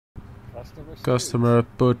Customer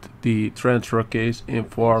put the transfer case in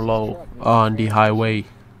for low on the highway.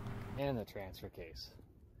 And the transfer case.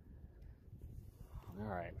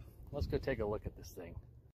 Alright, let's go take a look at this thing.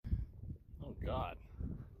 Oh God.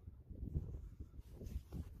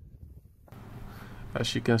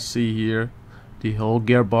 As you can see here, the whole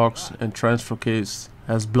gearbox and transfer case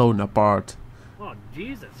has blown apart. Oh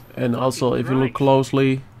Jesus. And also, if you look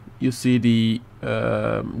closely, you see the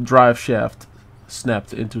drive shaft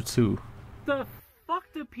snapped into two. The fuck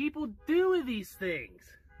do people do with these things?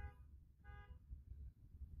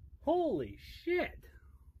 Holy shit.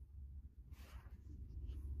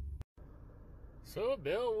 So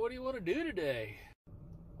Bill, what do you want to do today?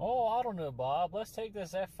 Oh, I don't know, Bob. Let's take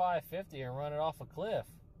this F550 and run it off a cliff.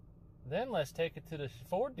 Then let's take it to the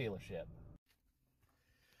Ford dealership.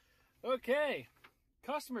 Okay,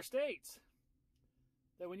 customer states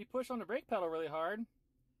that when you push on the brake pedal really hard,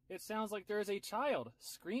 it sounds like there's a child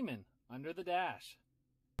screaming under the dash.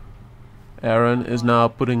 Aaron is now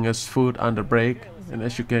putting his foot on the brake, and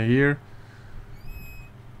as you can hear,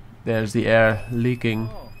 there's the air leaking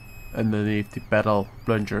underneath the pedal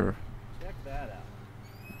plunger. Check that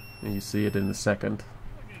out. And you see it in a second.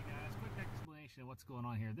 Okay guys, quick explanation of what's going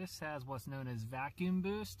on here. This has what's known as vacuum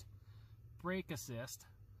boost, brake assist,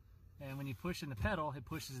 and when you push in the pedal, it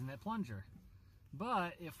pushes in that plunger.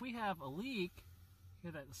 But if we have a leak,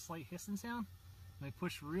 hear that slight hissing sound? When I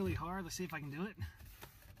push really hard, let's see if I can do it.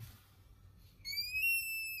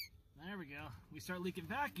 There we go. We start leaking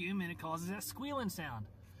vacuum and it causes that squealing sound.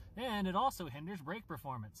 And it also hinders brake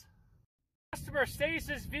performance. Customer states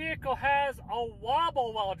this vehicle has a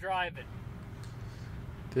wobble while driving.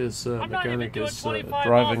 This mechanic is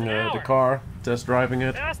driving the car, test driving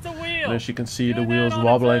it. That's the wheel. And as you can see, the wheel's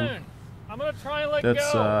wobbling. I'm gonna try and let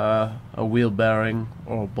That's go. A wheel bearing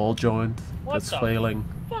or ball joint that's failing.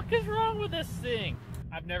 What the fuck is wrong with this thing?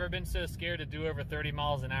 I've never been so scared to do over 30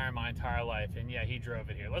 miles an hour in my entire life, and yeah, he drove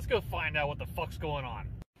it here. Let's go find out what the fuck's going on.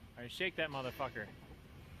 All right, shake that motherfucker.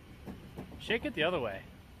 Shake it the other way.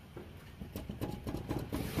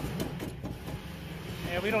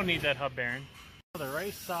 Yeah, we don't need that hub bearing. The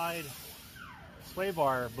right side sway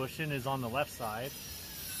bar bushing is on the left side.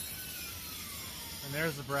 And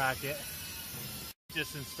there's the bracket.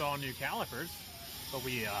 Just install new calipers, but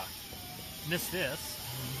we missed this.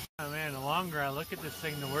 Oh man, the longer I look at this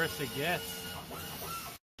thing, the worse it gets.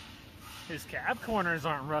 His cab corners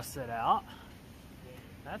aren't rusted out.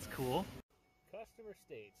 That's cool. Customer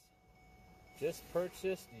states, just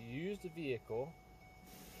purchased used vehicle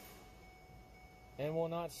and will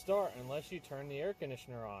not start unless you turn the air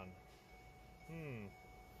conditioner on.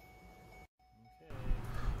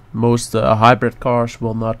 Most hybrid cars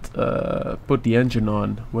will not put the engine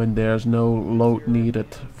on when there's no load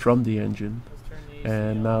needed from the engine.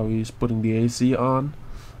 And now he's putting the AC on,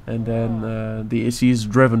 and then the AC is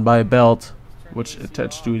driven by a belt which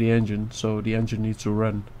attached to the engine, so the engine needs to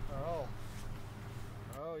run.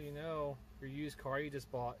 Oh, you know, your used car you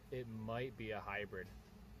just bought, it might be a hybrid.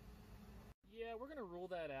 Yeah, we're gonna rule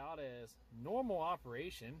that out as normal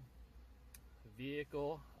operation. The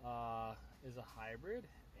vehicle is a hybrid,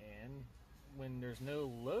 and when there's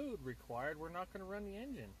no load required, we're not gonna run the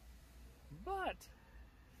engine. But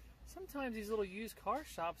sometimes these little used car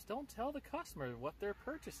shops don't tell the customer what they're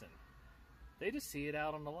purchasing. They just see it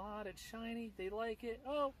out on the lot, it's shiny, they like it,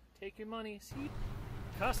 oh, take your money, see?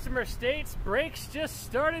 Customer states brakes just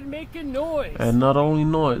started making noise. And not only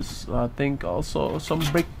noise, I think also some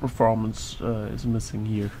brake performance is missing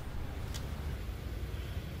here.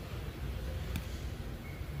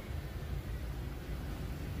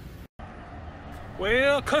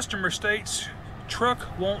 Well, customer states truck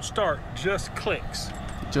won't start, just clicks.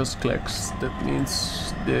 Just clicks. That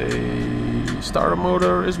means the starter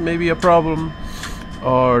motor is maybe a problem,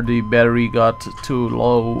 or the battery got too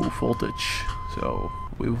low voltage. So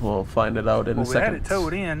we will find it out in a second. We had it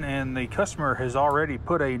towed in, and the customer has already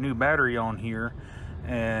put a new battery on here,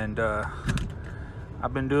 and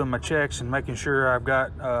I've been doing my checks and making sure I've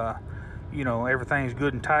got you know, everything's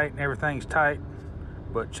good and tight, and everything's tight.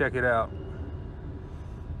 But check it out.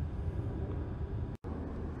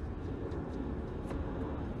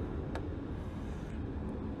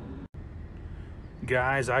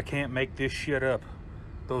 Guys, I can't make this shit up.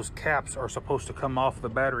 Those caps are supposed to come off the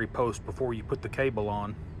battery post before you put the cable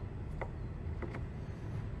on.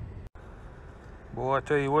 Boy, I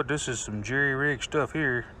tell you what, this is some jerry-rig stuff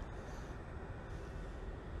here.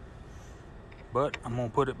 But I'm gonna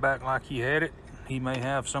put it back like he had it. He may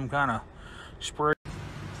have some kind of spray.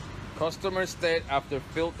 Customer state after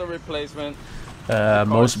filter replacement.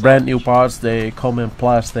 Most brand new parts, they come in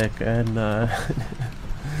plastic, and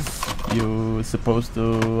you're supposed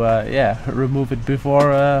to yeah, remove it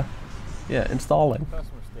before yeah, installing.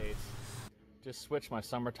 Customer states, just switch my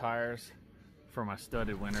summer tires for my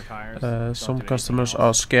studded winter tires. Some customers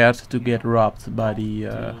are scared to get robbed by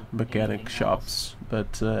the mechanic shops,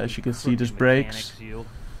 but as you can see, this brakes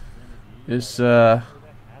is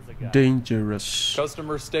dangerous.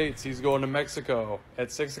 Customer states he's going to Mexico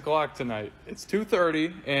at 6 o'clock tonight. It's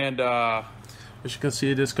 2:30, and as you can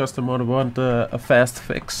see, this customer want a fast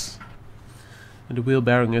fix, and the wheel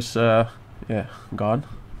bearing is yeah, gone.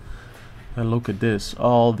 And look at this,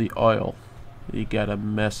 all the oil. You get a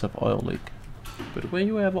massive oil leak. But when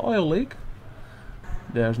you have an oil leak,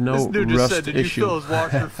 there's no this dude just rust said, "Did issue. you fill his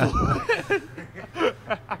washer fluid?"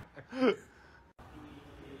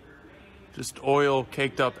 Just oil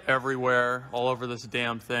caked up everywhere, all over this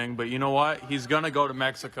damn thing. But you know what? He's gonna go to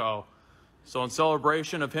Mexico. So in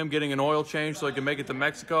celebration of him getting an oil change so he can make it to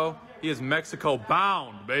Mexico, he is Mexico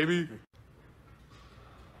bound, baby.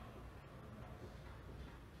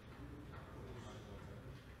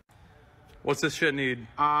 What's this shit need?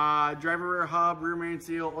 Driver rear hub, rear main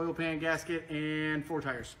seal, oil pan gasket, and 4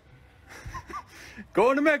 tires.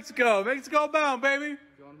 Going to Mexico. Mexico bound, baby.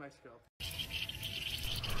 Going to Mexico.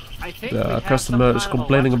 I think The customer is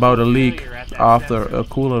complaining about a leak after a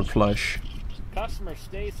coolant flush. Customer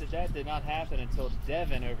states that that did not happen until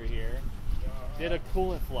Devin over here did a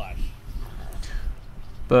coolant flush.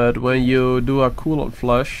 But when you do a coolant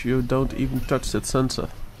flush, you don't even touch that sensor.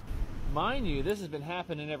 Mind you, this has been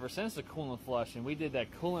happening ever since the coolant flush, and we did that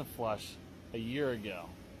coolant flush a year ago.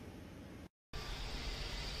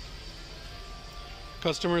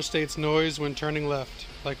 Customer states noise when turning left,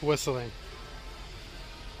 like whistling.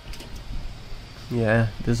 Yeah,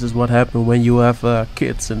 this is what happens when you have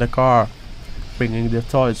kids in the car, bringing their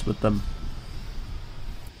toys with them.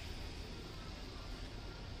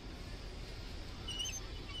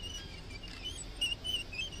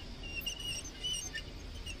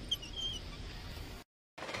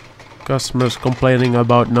 Customers complaining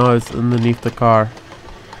about noise underneath the car.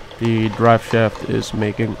 The drive shaft is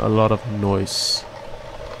making a lot of noise.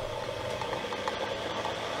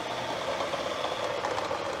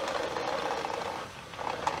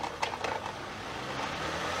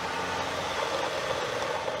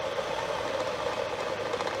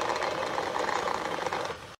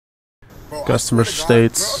 Customer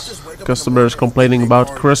states, customers complaining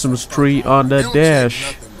about Christmas tree on the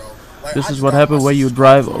dash. This is what happens when you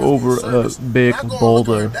drive over a big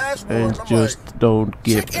boulder and just don't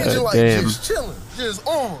give a damn.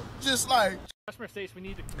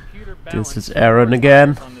 This is Aaron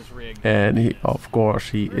again, and he, of course,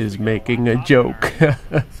 he is making a joke.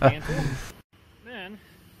 Then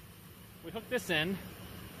we hook this end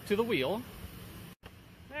to the wheel.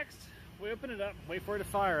 Next, we open it up, wait for it to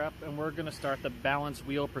fire up, and we're going to start the balance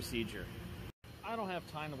wheel procedure. I don't have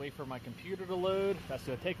time to wait for my computer to load. That's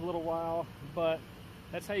going to take a little while, but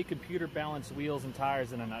that's how you computer balance wheels and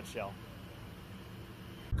tires in a nutshell.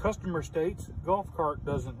 Customer states golf cart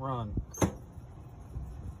doesn't run.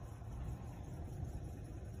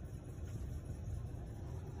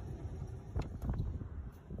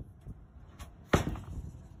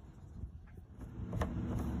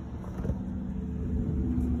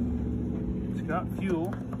 It's got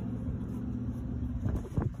fuel.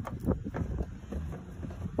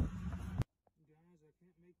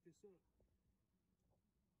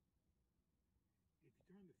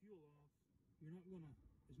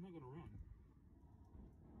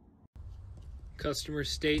 Customer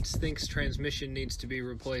states thinks transmission needs to be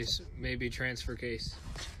replaced. Maybe transfer case.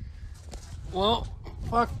 Well,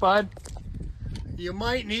 fuck, bud. You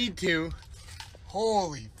might need to.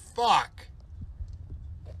 Holy fuck.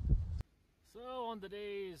 So on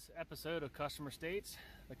today's episode of Customer States,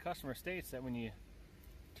 the customer states that when you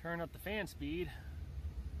turn up the fan speed,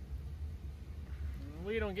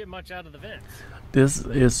 we don't get much out of the vents. This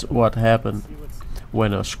is what happened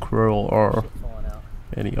when a squirrel or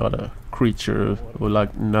any other creature who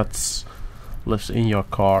like nuts lives in your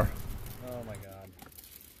car. Oh my god.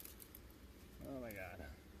 Oh my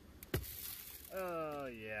god. Oh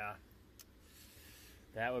yeah.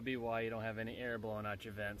 That would be why you don't have any air blowing out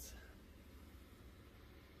your vents.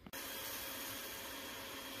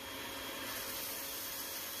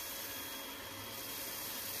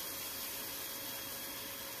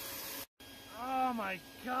 Oh my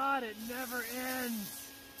god, it never ends!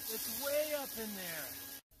 It's way up in there!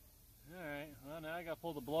 Alright, well now I gotta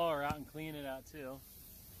pull the blower out and clean it out too.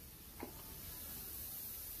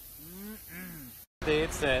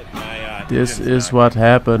 This is what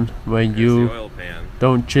happens when you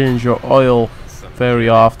don't change your oil very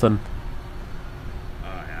often.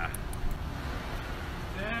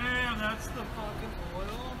 Damn,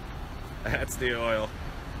 That's the oil.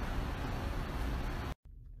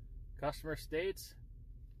 Customer states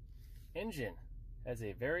engine has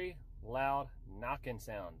a very loud knocking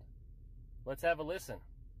sound. Let's have a listen.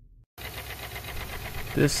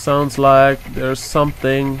 This sounds like there's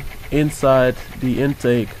something inside the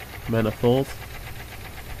intake manifold,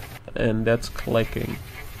 and that's clicking.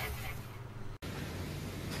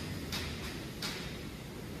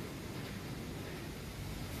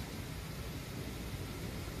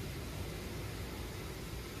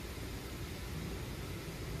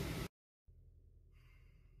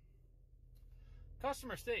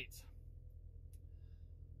 Customer states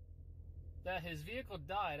that his vehicle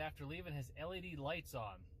died after leaving his LED lights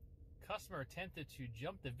on. Customer attempted to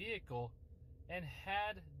jump the vehicle and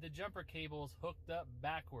had the jumper cables hooked up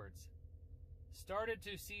backwards. Started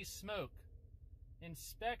to see smoke.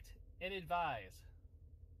 Inspect and advise.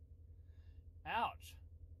 Ouch.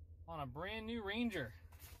 On a brand new Ranger.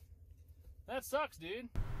 That sucks, dude.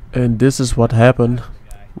 And this is what happened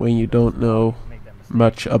when you don't know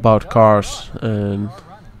much about cars and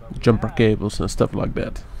jumper cables and stuff like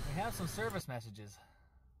that. We have some service messages.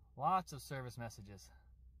 Lots of service messages.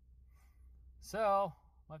 So,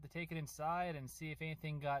 we'll have to take it inside and see if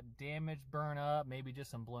anything got damaged, burned up, maybe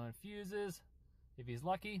just some blown fuses, if he's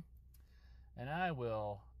lucky. And I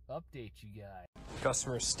will update you guys.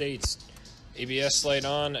 Customer states ABS light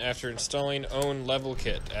on after installing own level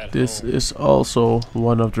kit at This home. is also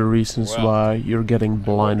one of the reasons Well, why you're getting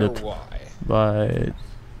blinded why. by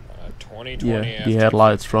 2020 the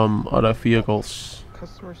headlights from other vehicles.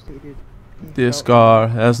 Customer stated This car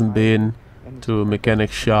hasn't been to a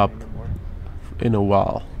mechanic shop in a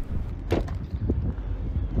while.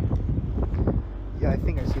 Yeah, I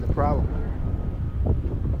think I see the problem.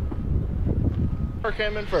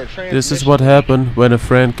 This is what happened when a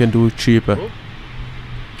friend can do it cheaper.